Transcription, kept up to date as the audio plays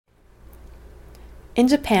In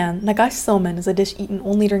Japan, Nagashi Somen is a dish eaten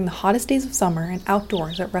only during the hottest days of summer and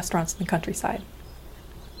outdoors at restaurants in the countryside.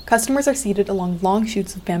 Customers are seated along long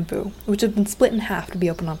shoots of bamboo, which have been split in half to be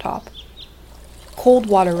open on top. Cold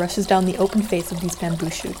water rushes down the open face of these bamboo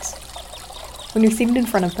shoots. When you're seated in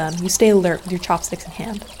front of them, you stay alert with your chopsticks in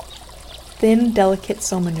hand. Thin, delicate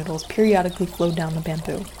somen noodles periodically flow down the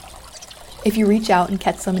bamboo. If you reach out and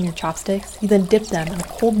catch some in your chopsticks, you then dip them in a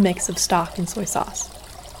cold mix of stock and soy sauce.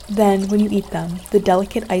 Then, when you eat them, the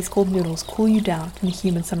delicate ice-cold noodles cool you down from the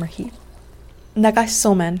humid summer heat. Nagashi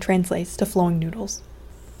Somen translates to flowing noodles.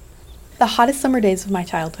 The hottest summer days of my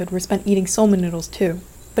childhood were spent eating somen noodles too,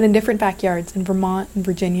 but in different backyards in Vermont and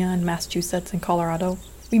Virginia and Massachusetts and Colorado.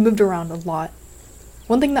 We moved around a lot.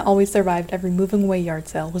 One thing that always survived every moving away yard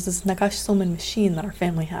sale was this Nagashi Somen machine that our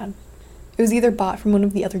family had. It was either bought from one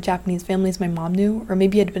of the other Japanese families my mom knew, or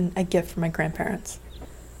maybe it had been a gift from my grandparents.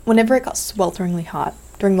 Whenever it got swelteringly hot,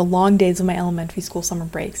 during the long days of my elementary school summer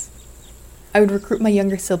breaks, I would recruit my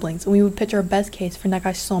younger siblings and we would pitch our best case for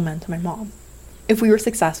Nagashi Somen to my mom. If we were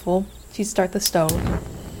successful, she'd start the stove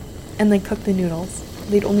and then cook the noodles.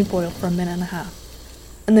 They'd only boil for a minute and a half,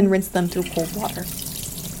 and then rinse them through cold water.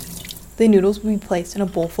 The noodles would be placed in a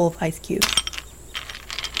bowl full of ice cubes.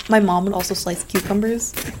 My mom would also slice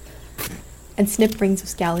cucumbers and snip rings of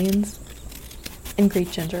scallions and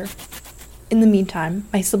grate ginger. In the meantime,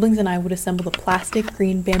 my siblings and I would assemble the plastic,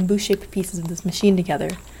 green, bamboo-shaped pieces of this machine together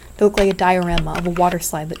to look like a diorama of a water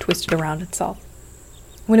slide that twisted around itself.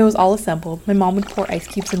 When it was all assembled, my mom would pour ice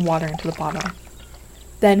cubes and water into the bottom.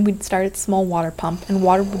 Then we'd start at a small water pump, and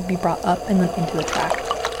water would be brought up and then into the track.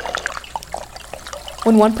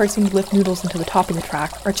 When one person would lift noodles into the top of the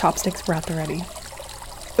track, our chopsticks were at the ready.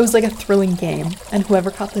 It was like a thrilling game, and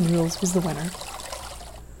whoever caught the noodles was the winner.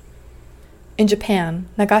 In Japan,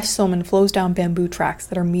 Nagashi Somen flows down bamboo tracks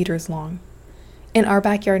that are meters long. In our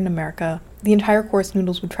backyard in America, the entire course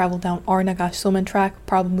noodles would travel down our Nagashi Somen track,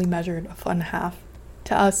 probably measured a foot and a half.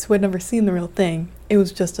 To us, who had never seen the real thing, it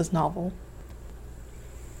was just as novel.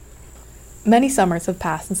 Many summers have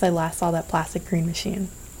passed since I last saw that plastic green machine.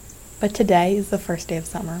 But today is the first day of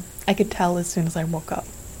summer. I could tell as soon as I woke up.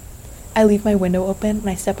 I leave my window open and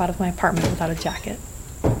I step out of my apartment without a jacket.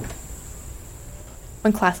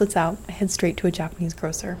 When class lets out, I head straight to a Japanese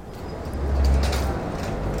grocer.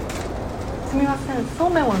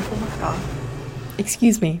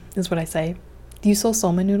 Excuse me, is what I say. Do you sell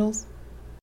somen noodles?